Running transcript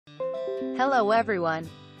Hello everyone.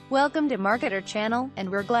 Welcome to Marketer channel, and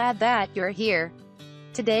we're glad that you're here.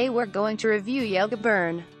 Today we're going to review Yoga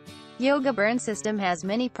Burn. Yoga Burn system has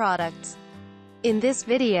many products. In this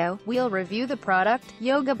video, we'll review the product,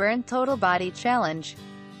 Yoga Burn Total Body Challenge.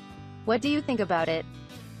 What do you think about it?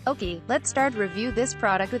 Okay, let's start review this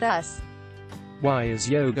product with us. Why is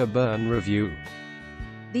Yoga Burn review?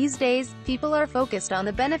 These days, people are focused on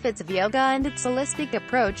the benefits of yoga and its holistic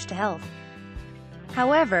approach to health.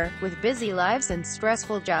 However, with busy lives and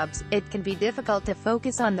stressful jobs, it can be difficult to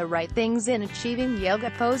focus on the right things in achieving yoga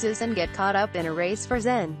poses and get caught up in a race for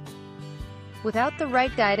Zen. Without the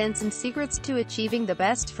right guidance and secrets to achieving the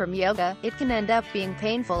best from yoga, it can end up being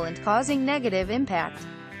painful and causing negative impact.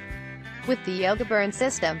 With the Yoga Burn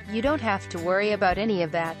system, you don't have to worry about any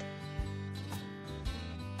of that.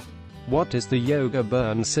 What is the Yoga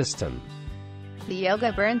Burn system? The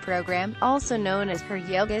Yoga Burn program, also known as Her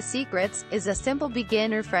Yoga Secrets, is a simple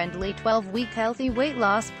beginner-friendly 12-week healthy weight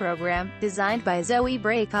loss program, designed by Zoe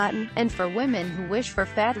Bray Organic, and for women who wish for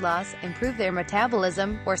fat loss, improve their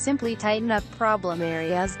metabolism, or simply tighten up problem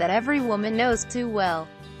areas that every woman knows too well.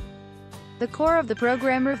 The core of the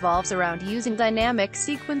program revolves around using dynamic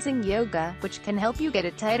sequencing yoga, which can help you get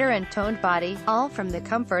a tighter and toned body, all from the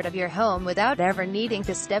comfort of your home without ever needing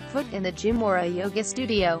to step foot in the gym or a yoga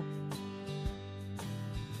studio.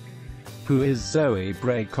 Who is Zoe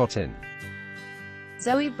Bray Organic?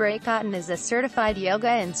 Zoe Bray Organic is a certified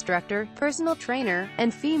yoga instructor, personal trainer,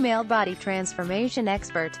 and female body transformation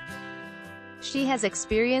expert. She has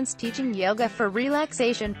experience teaching yoga for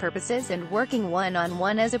relaxation purposes and working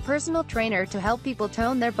one-on-one as a personal trainer to help people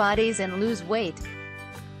tone their bodies and lose weight.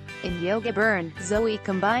 In Yoga Burn, Zoe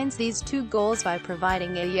combines these two goals by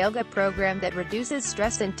providing a yoga program that reduces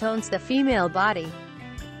stress and tones the female body.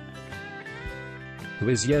 Who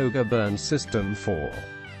is Yoga Burn system for?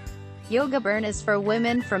 Yoga Burn is for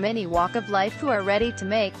women from any walk of life who are ready to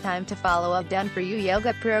make time to follow a done-for-you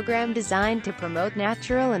yoga program designed to promote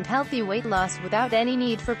natural and healthy weight loss without any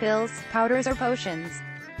need for pills, powders or potions.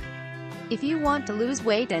 If you want to lose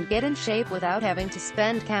weight and get in shape without having to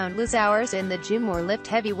spend countless hours in the gym or lift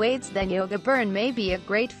heavy weights, then Yoga Burn may be a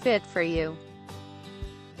great fit for you.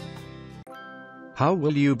 How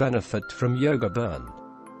will you benefit from Yoga Burn?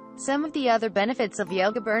 Some of the other benefits of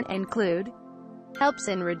Yoga Burn include: helps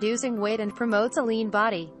in reducing weight and promotes a lean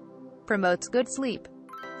body, promotes good sleep,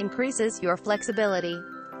 increases your flexibility,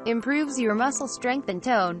 improves your muscle strength and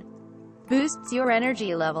tone, boosts your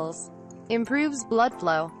energy levels, improves blood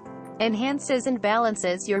flow, enhances and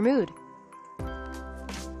balances your mood.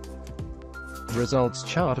 Results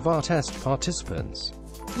chart of our test participants.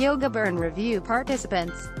 Yoga Burn review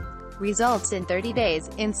participants. Results in 30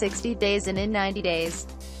 days, in 60 days and in 90 days.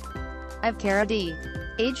 I've Cara D.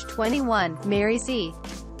 Age 21, Mary C.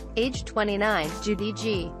 Age 29, Judy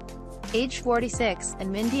G. Age 46,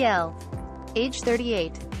 and Mindy L. Age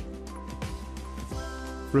 38.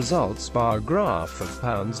 Results bar graph of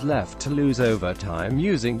pounds left to lose over time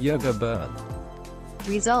using Yoga Burn.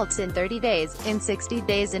 Results in 30 days, in 60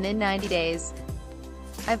 days and in 90 days.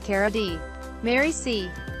 I've Cara D. Mary C.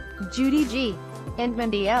 Judy G. and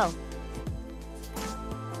Mindy L.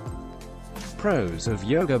 Pros of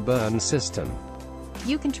Yoga Burn system.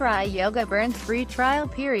 You can try Yoga Burn free trial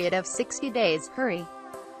period of 60 days. Hurry!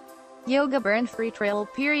 Yoga Burn free trial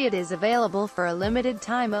period is available for a limited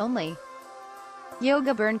time only.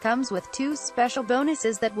 Yoga Burn comes with 2 special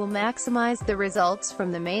bonuses that will maximize the results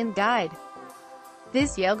from the main guide.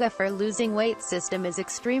 This yoga for losing weight system is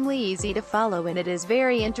extremely easy to follow and it is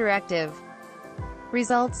very interactive.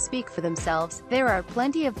 Results speak for themselves. There are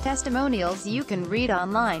plenty of testimonials you can read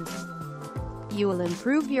online. You will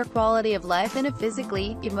improve your quality of life in a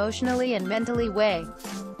physically, emotionally and mentally way.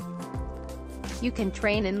 You can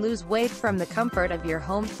train and lose weight from the comfort of your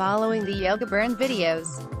home following the Yoga Burn videos.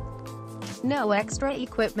 No extra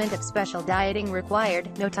equipment or special dieting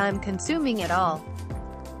required, no time consuming at all.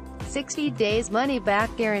 60 days money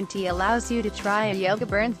back guarantee allows you to try a Yoga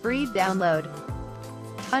Burn free download.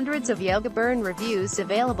 Hundreds of Yoga Burn reviews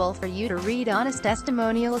available for you to read honest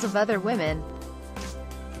testimonials of other women.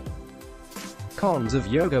 Cons of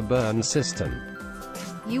Yoga Burn system.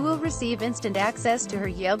 You will receive instant access to Her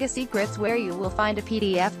Yoga Secrets, where you will find a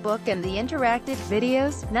PDF book and the interactive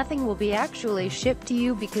videos. Nothing will be actually shipped to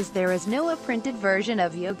you because there is no printed version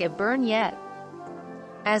of Yoga Burn yet.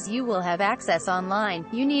 As you will have access online,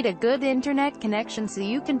 you need a good internet connection so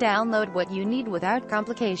you can download what you need without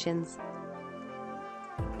complications.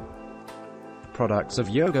 Products of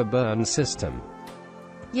Yoga Burn system.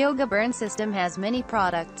 Yoga Burn system has many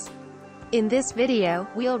products. In this video,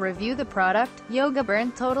 we'll review the product, Yoga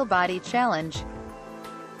Burn Total Body Challenge.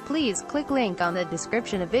 Please click link on the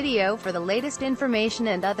description of video for the latest information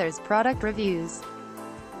and others product reviews.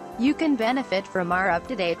 You can benefit from our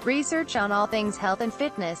up-to-date research on all things health and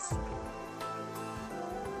fitness.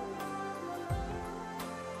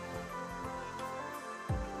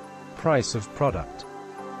 Price of product.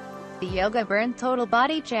 The Yoga Burn Total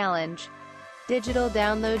Body Challenge. Digital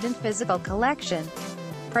download and physical collection.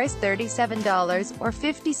 Price $37 or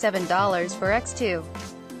 $57 for X2.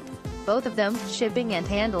 Both of them, shipping and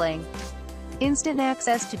handling. Instant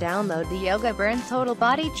access to download the Yoga Burn Total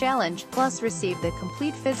Body Challenge, plus receive the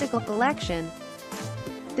complete physical collection.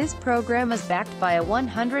 This program is backed by a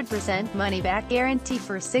 100% money-back guarantee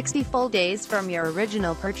for 60 full days from your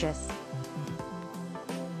original purchase.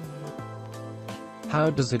 How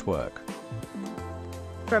does it work?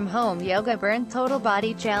 From home, Yoga Burn Total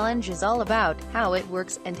Body Challenge is all about how it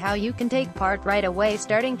works and how you can take part right away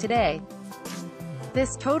starting today.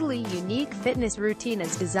 This totally unique fitness routine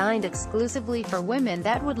is designed exclusively for women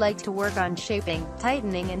that would like to work on shaping,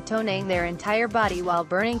 tightening and toning their entire body while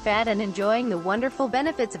burning fat and enjoying the wonderful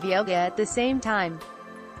benefits of yoga at the same time.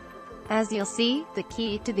 As you'll see, the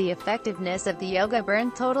key to the effectiveness of the Yoga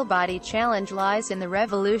Burn Total Body Challenge lies in the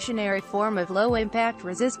revolutionary form of low-impact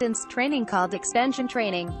resistance training called extension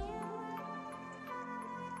training.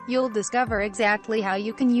 You'll discover exactly how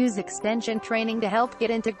you can use extension training to help get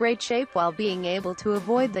into great shape while being able to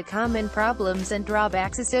avoid the common problems and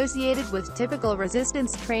drawbacks associated with typical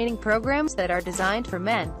resistance training programs that are designed for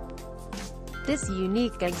men. This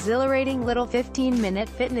unique, exhilarating little 15-minute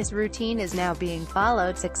fitness routine is now being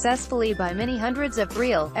followed successfully by many hundreds of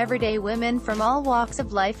real, everyday women from all walks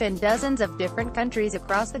of life in dozens of different countries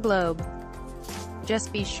across the globe.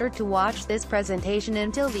 Just be sure to watch this presentation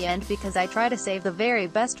until the end because I try to save the very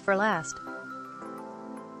best for last.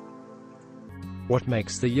 What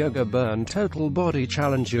makes the Yoga Burn Total Body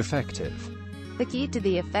Challenge effective? The key to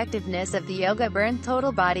the effectiveness of the Yoga Burn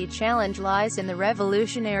Total Body Challenge lies in the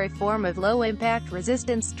revolutionary form of low-impact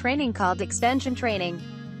resistance training called extension training.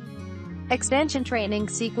 Extension training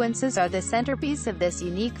sequences are the centerpiece of this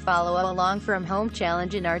unique follow-along from home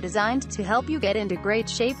challenge and are designed to help you get into great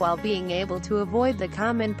shape while being able to avoid the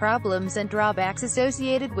common problems and drawbacks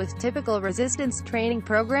associated with typical resistance training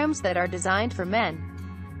programs that are designed for men.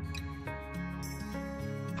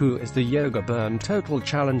 Who is the Yoga Burn Total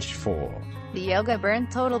Challenge for? The Yoga Burn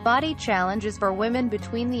Total Body Challenge is for women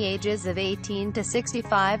between the ages of 18 to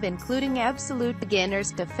 65, including absolute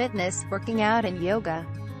beginners to fitness, working out and yoga.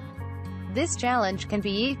 This challenge can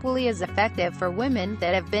be equally as effective for women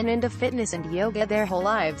that have been into fitness and yoga their whole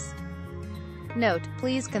lives. Note: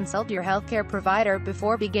 please consult your healthcare provider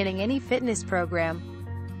before beginning any fitness program.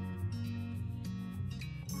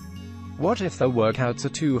 What if the workouts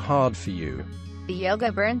are too hard for you? The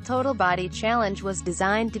Yoga Burn Total Body Challenge was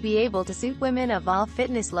designed to be able to suit women of all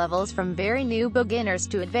fitness levels from very new beginners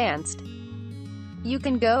to advanced. You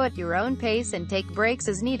can go at your own pace and take breaks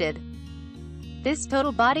as needed. This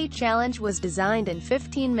Total Body Challenge was designed in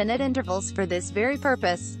 15-minute intervals for this very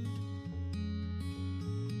purpose.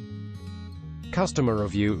 Customer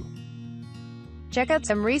review. Check out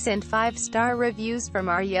some recent 5-star reviews from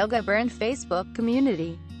our Yoga Burn Facebook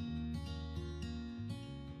community.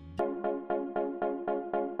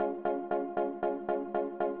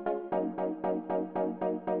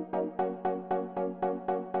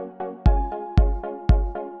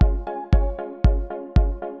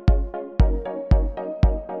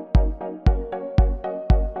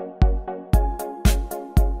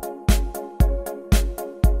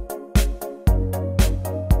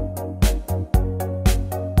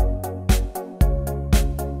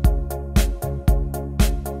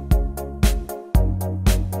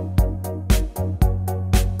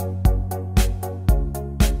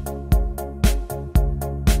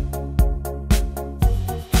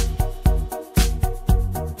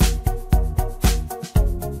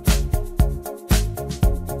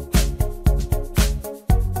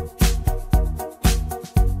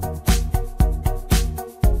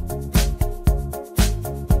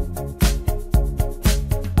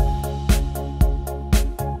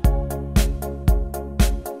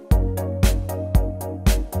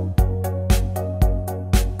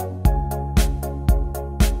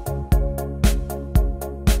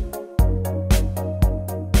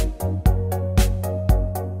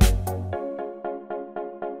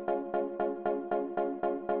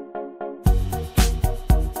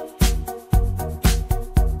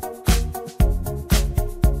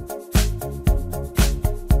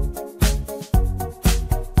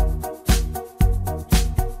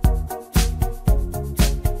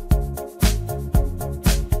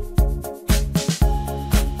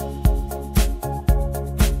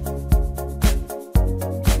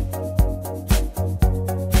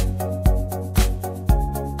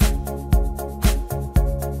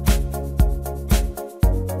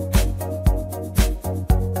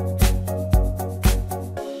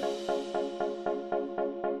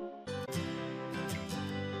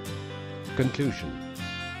 Conclusion.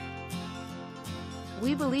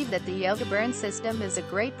 We believe that the Yoga Burn system is a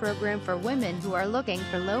great program for women who are looking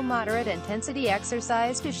for low-moderate intensity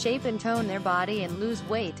exercise to shape and tone their body and lose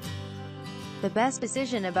weight. The best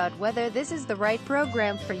decision about whether this is the right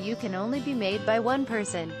program for you can only be made by one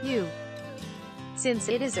person, you. Since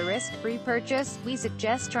it is a risk-free purchase, we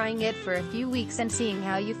suggest trying it for a few weeks and seeing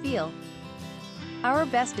how you feel. Our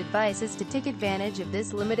best advice is to take advantage of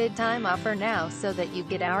this limited time offer now so that you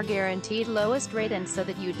get our guaranteed lowest rate and so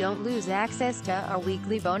that you don't lose access to our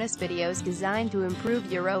weekly bonus videos designed to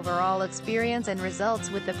improve your overall experience and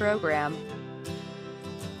results with the program.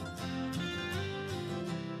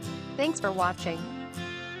 Thanks for watching.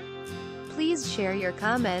 Please share your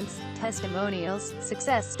comments, testimonials,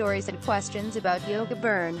 success stories and questions about Yoga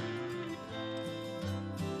Burn.